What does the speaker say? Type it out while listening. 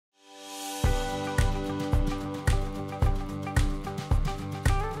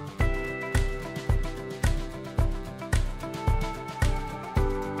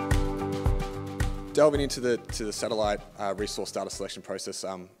delving into the satellite resource data selection process,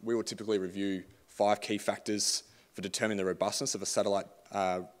 we will typically review 5 key factors for determining the robustness of a satellite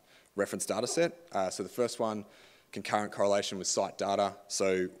reference data set. So the first one, concurrent correlation with site data.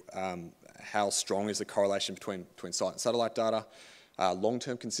 So how strong is the correlation between site and satellite data?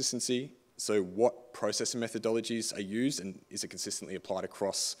 Long-term consistency. So what processing methodologies are used and is it consistently applied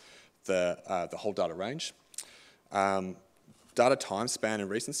across the whole data range? Data time span and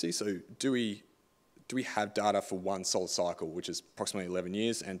recency. So do we have data for one solar cycle, which is approximately 11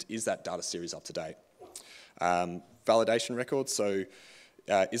 years, and is that data series up to date? Validation records. So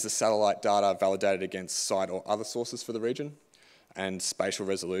is the satellite data validated against site or other sources for the region? And spatial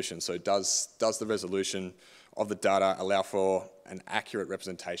resolution. So does the resolution of the data allow for an accurate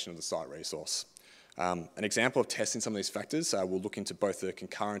representation of the site resource? An example of testing some of these factors, we'll look into both the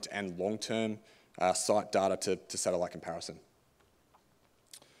concurrent and long-term site data to satellite comparison.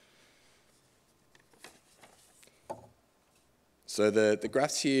 So the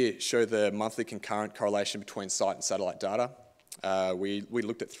graphs here show the monthly concurrent correlation between site and satellite data. We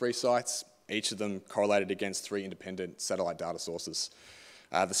looked at 3 sites, each of them correlated against 3 independent satellite data sources.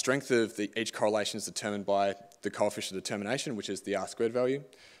 The strength of each correlation is determined by the coefficient of determination, which is the R-squared value.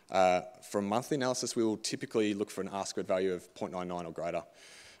 For a monthly analysis, we will typically look for an R-squared value of 0.99 or greater.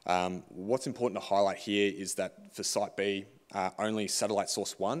 What's important to highlight here is that for site B, only satellite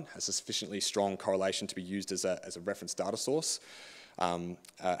source 1 has a sufficiently strong correlation to be used as a reference data source.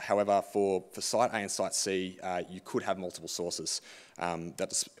 However, for site A and site C, you could have multiple sources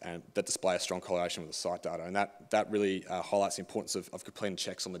that display a strong correlation with the site data, and that really highlights the importance of completing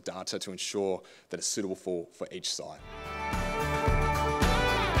checks on the data to ensure that it's suitable for each site.